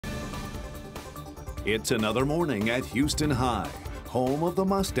It's another morning at Houston High, home of the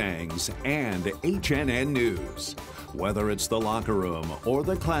Mustangs and HNN News. Whether it's the locker room or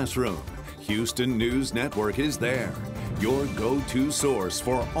the classroom, Houston News Network is there, your go-to source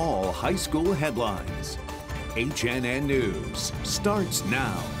for all high school headlines. HNN News starts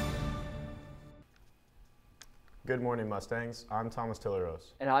now. Good morning, Mustangs. I'm Thomas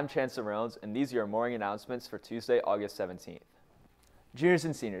Tilleros. And I'm Chancellor Reynolds, and these are your morning announcements for Tuesday, August 17th. Juniors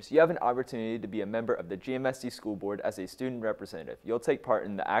and seniors, you have an opportunity to be a member of the GMSD School Board as a student representative. You'll take part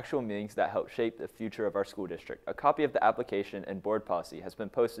in the actual meetings that help shape the future of our school district. A copy of the application and board policy has been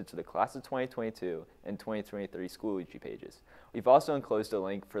posted to the Class of 2022 and 2023 Schoology pages. We've also enclosed a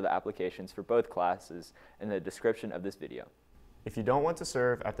link for the applications for both classes in the description of this video. If you don't want to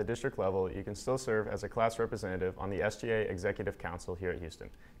serve at the district level, you can still serve as a class representative on the SGA Executive Council here at Houston.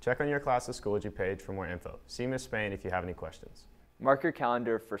 Check on your class's Schoology page for more info. See Ms. Spain if you have any questions. Mark your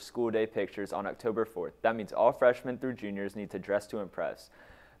calendar for school day pictures on October 4th. That means all freshmen through juniors need to dress to impress.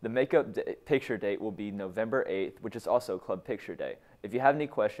 The makeup picture date will be November 8th, which is also Club Picture Day. If you have any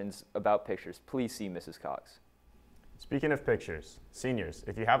questions about pictures, please see Mrs. Cox. Speaking of pictures, seniors,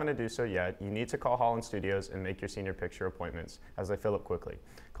 if you haven't done so yet, you need to call Holland Studios and make your senior picture appointments as they fill up quickly.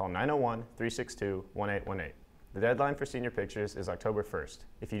 Call 901-362-1818. The deadline for senior pictures is October 1st.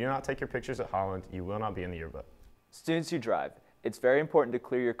 If you do not take your pictures at Holland, you will not be in the yearbook. Students who drive, it's very important to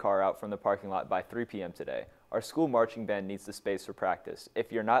clear your car out from the parking lot by 3 p.m. today. Our school marching band needs the space for practice.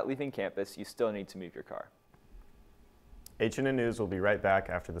 If you're not leaving campus, you still need to move your car. HNN News will be right back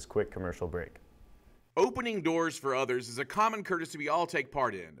after this quick commercial break. Opening doors for others is a common courtesy we all take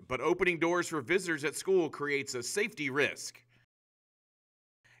part in, but opening doors for visitors at school creates a safety risk.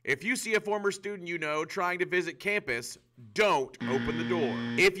 If you see a former student you know trying to visit campus, don't open the door.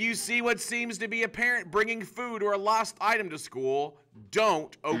 If you see what seems to be a parent bringing food or a lost item to school,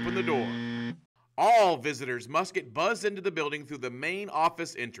 don't open the door. All visitors must get buzzed into the building through the main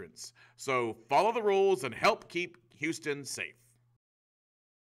office entrance. So follow the rules and help keep Houston safe.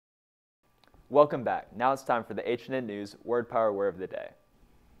 Welcome back. Now it's time for the HNN News Word Power Word of the Day.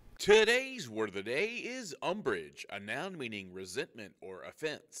 Today's word of the day is umbrage, a noun meaning resentment or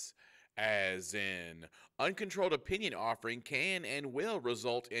offense. As in, uncontrolled opinion offering can and will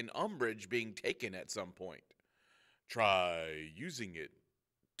result in umbrage being taken at some point. Try using it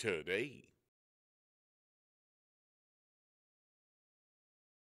today.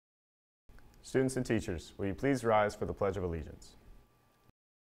 Students and teachers, will you please rise for the Pledge of Allegiance?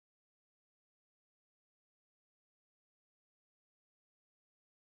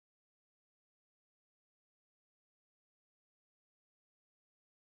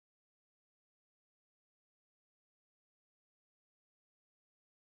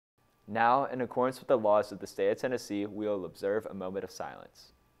 Now, in accordance with the laws of the state of Tennessee, we will observe a moment of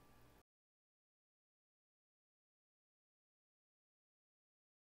silence.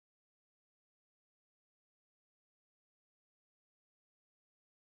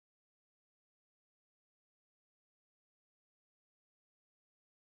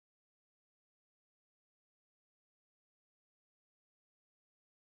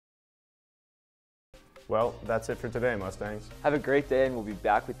 Well, that's it for today, Mustangs. Have a great day, and we'll be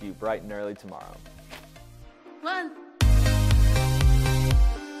back with you bright and early tomorrow. 1,